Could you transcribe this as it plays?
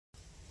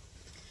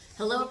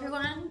Hello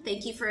everyone,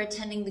 thank you for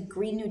attending the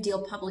Green New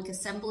Deal Public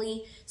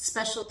Assembly.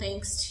 Special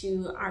thanks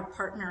to our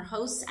partner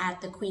hosts at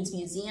the Queens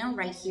Museum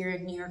right here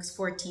in New York's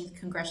 14th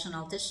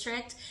Congressional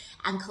District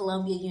and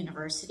Columbia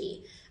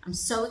University. I'm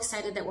so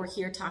excited that we're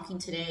here talking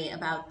today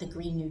about the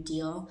Green New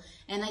Deal.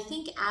 And I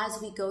think as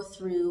we go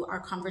through our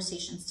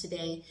conversations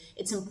today,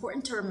 it's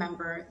important to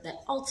remember that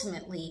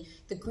ultimately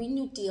the Green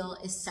New Deal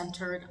is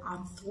centered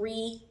on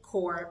three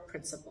core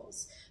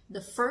principles. The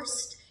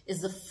first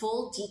is the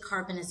full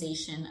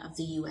decarbonization of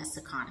the U.S.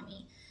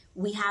 economy.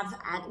 We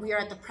are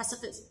at the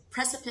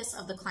precipice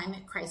of the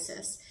climate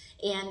crisis,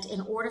 and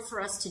in order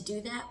for us to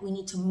do that, we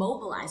need to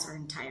mobilize our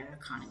entire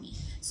economy.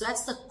 So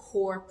that's the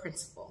core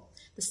principle.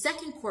 The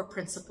second core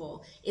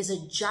principle is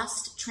a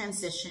just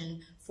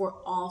transition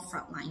for all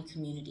frontline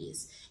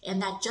communities.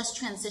 And that just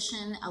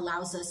transition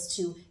allows us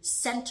to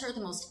center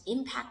the most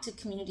impacted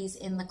communities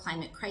in the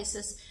climate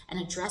crisis and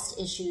address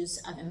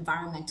issues of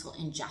environmental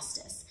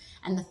injustice.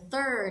 And the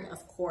third,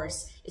 of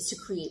course, is to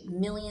create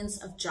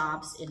millions of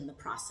jobs in the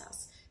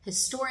process.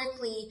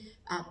 Historically,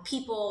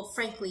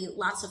 frankly,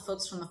 lots of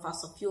folks from the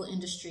fossil fuel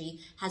industry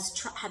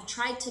have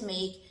tried to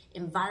make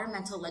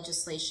environmental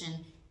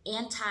legislation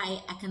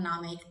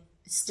anti-economic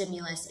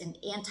stimulus and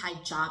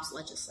anti-jobs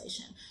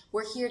legislation.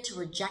 We're here to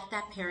reject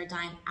that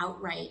paradigm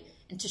outright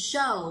and to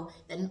show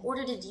that in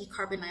order to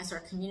decarbonize our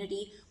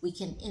community, we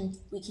can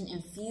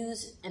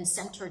infuse and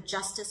center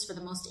justice for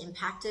the most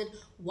impacted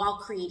while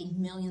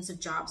creating millions of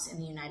jobs in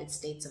the United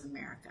States of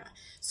America.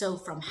 So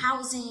from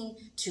housing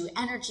to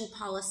energy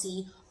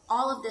policy,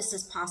 all of this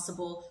is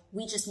possible.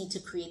 We just need to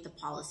create the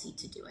policy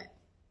to do it.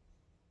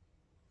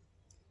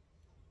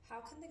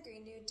 How can the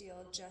Green New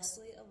Deal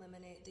justly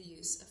eliminate the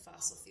use of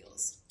fossil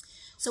fuels?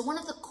 So one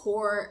of the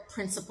core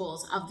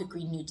principles of the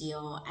Green New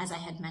Deal, as I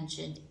had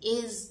mentioned,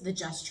 is the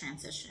just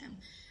transition.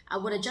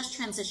 What a just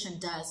transition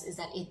does is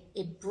that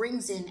it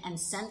brings in and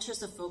centers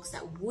the folks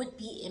that would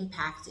be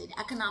impacted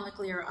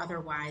economically or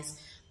otherwise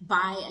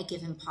by a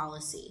given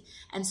policy.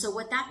 And so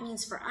what that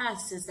means for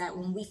us is that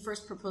when we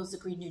first proposed the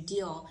Green New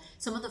Deal,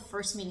 some of the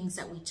first meetings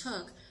that we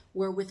took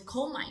were with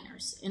coal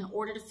miners in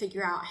order to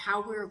figure out how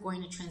we were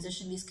going to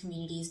transition these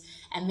communities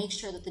and make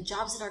sure that the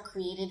jobs that are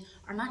created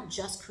are not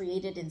just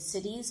created in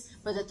cities,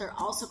 but that they're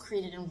also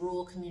created in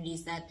rural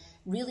communities that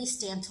really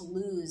stand to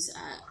lose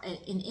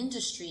in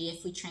industry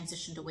if we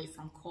transitioned away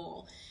from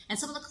coal. And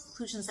some of the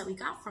conclusions that we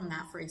got from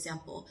that, for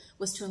example,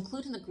 was to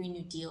include in the Green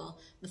New Deal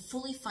the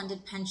fully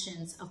funded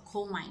pensions of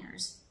coal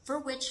miners, for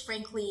which,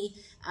 frankly,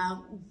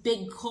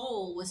 big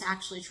coal was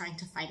actually trying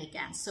to fight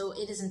against. So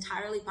it is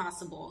entirely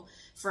possible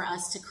for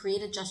us to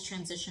create a just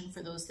transition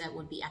for those that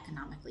would be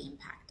economically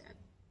impacted.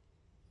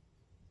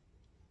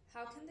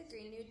 How can the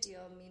Green New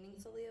Deal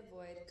meaningfully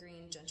avoid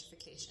green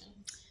gentrification?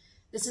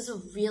 This is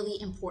a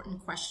really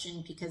important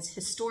question because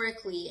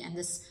historically, and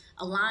this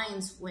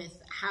aligns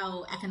with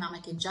how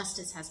economic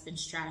injustice has been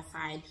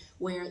stratified,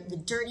 where the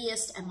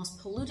dirtiest and most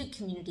polluted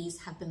communities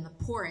have been the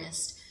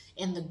poorest,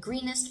 and the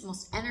greenest,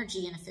 most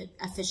energy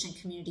efficient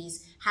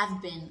communities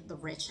have been the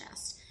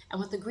richest. And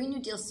what the Green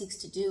New Deal seeks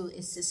to do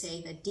is to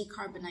say that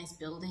decarbonized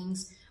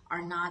buildings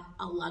are not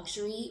a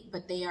luxury,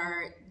 but they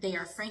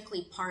are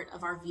frankly part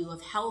of our view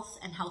of health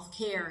and health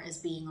care as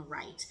being a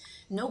right.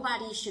 No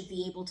one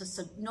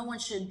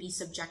should be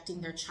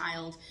subjecting their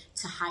child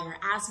to higher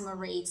asthma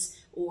rates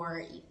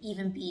or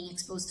even being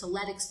exposed to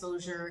lead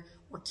exposure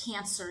or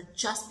cancer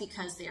just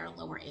because they are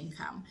lower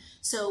income.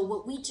 So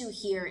what we do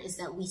here is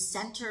that we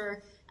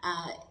center,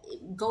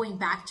 going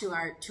back to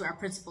our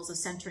principles of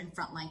centering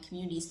frontline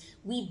communities,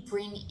 we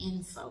bring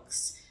in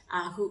folks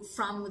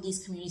from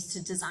these communities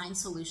to design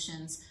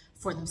solutions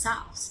for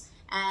themselves.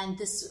 And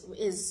this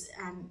is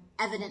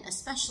evident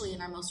especially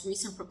in our most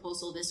recent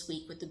proposal this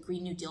week with the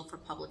Green New Deal for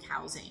public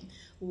housing,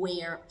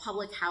 where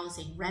public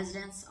housing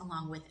residents,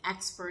 along with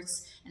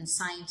experts and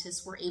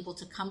scientists, were able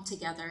to come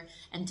together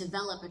and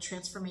develop a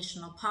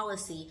transformational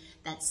policy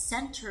that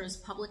centers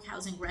public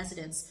housing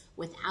residents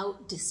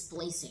without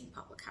displacing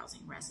public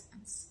housing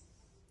residents.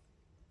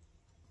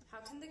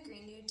 How can the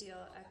Green New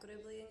Deal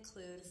equitably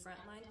include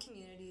frontline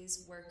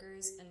communities,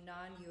 workers, and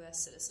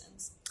non-U.S.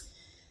 citizens?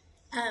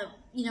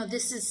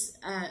 This is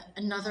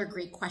another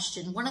great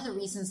question. One of the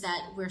reasons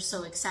that we're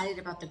so excited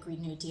about the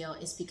Green New Deal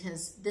is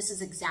because this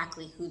is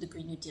exactly who the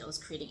Green New Deal is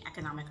creating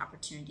economic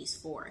opportunities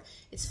for.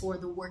 It's for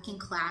the working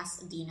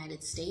class of the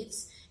United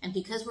States, and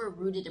because we're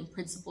rooted in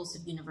principles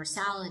of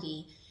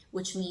universality,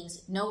 which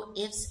means no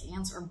ifs,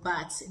 ands, or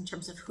buts in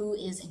terms of who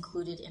is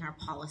included in our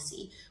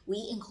policy.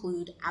 We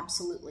include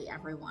absolutely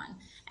everyone.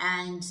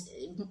 And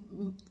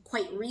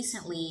quite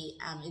recently,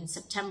 in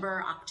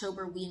September,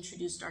 October, we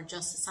introduced our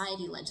Just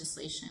Society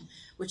legislation,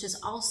 which is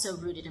also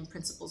rooted in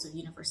principles of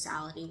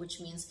universality,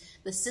 which means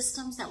the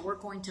systems that we're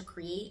going to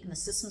create and the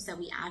systems that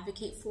we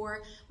advocate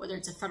for, whether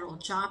it's a federal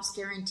jobs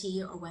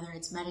guarantee or whether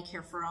it's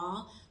Medicare for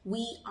all,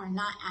 we are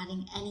not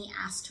adding any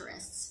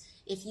asterisks.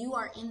 If you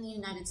are in the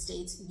United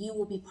States, you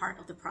will be part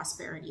of the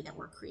prosperity that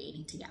we're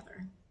creating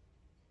together.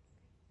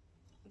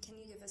 Can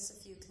you give us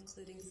a few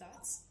concluding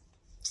thoughts?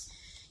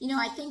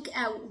 I think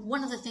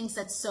one of the things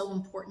that's so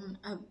important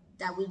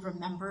that we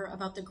remember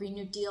about the Green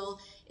New Deal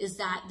is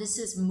that this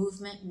is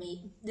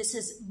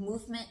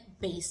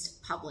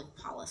movement-based public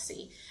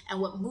policy.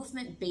 And what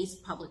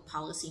movement-based public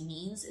policy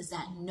means is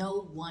that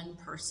no one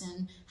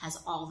person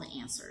has all the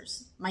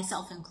answers,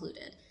 myself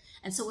included.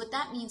 And so what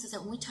that means is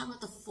that when we talk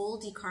about the full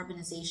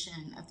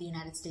decarbonization of the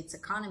United States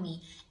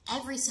economy,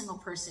 every single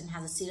person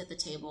has a seat at the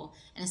table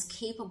and is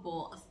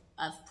capable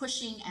of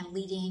pushing and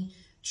leading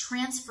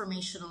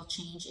transformational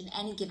change in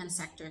any given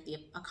sector of the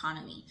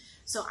economy.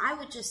 So I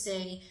would just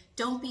say,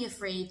 don't be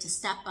afraid to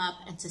step up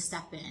and to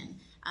step in,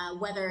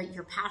 whether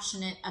you're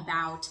passionate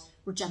about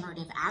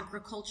regenerative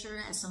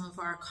agriculture, as some of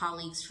our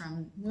colleagues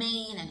from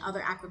Maine and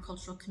other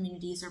agricultural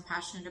communities are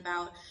passionate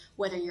about,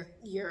 whether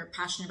you're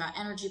passionate about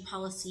energy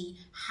policy,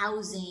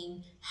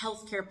 housing,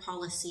 healthcare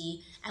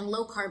policy, and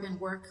low carbon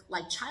work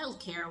like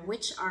childcare,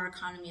 which our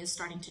economy is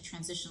starting to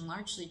transition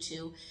largely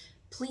to.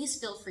 Please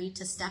feel free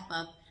to step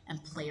up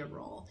and play a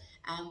role.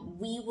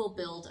 We will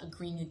build a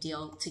Green New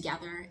Deal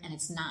together, and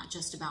it's not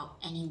just about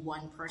any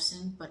one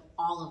person, but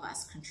all of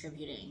us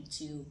contributing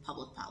to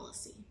public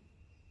policy.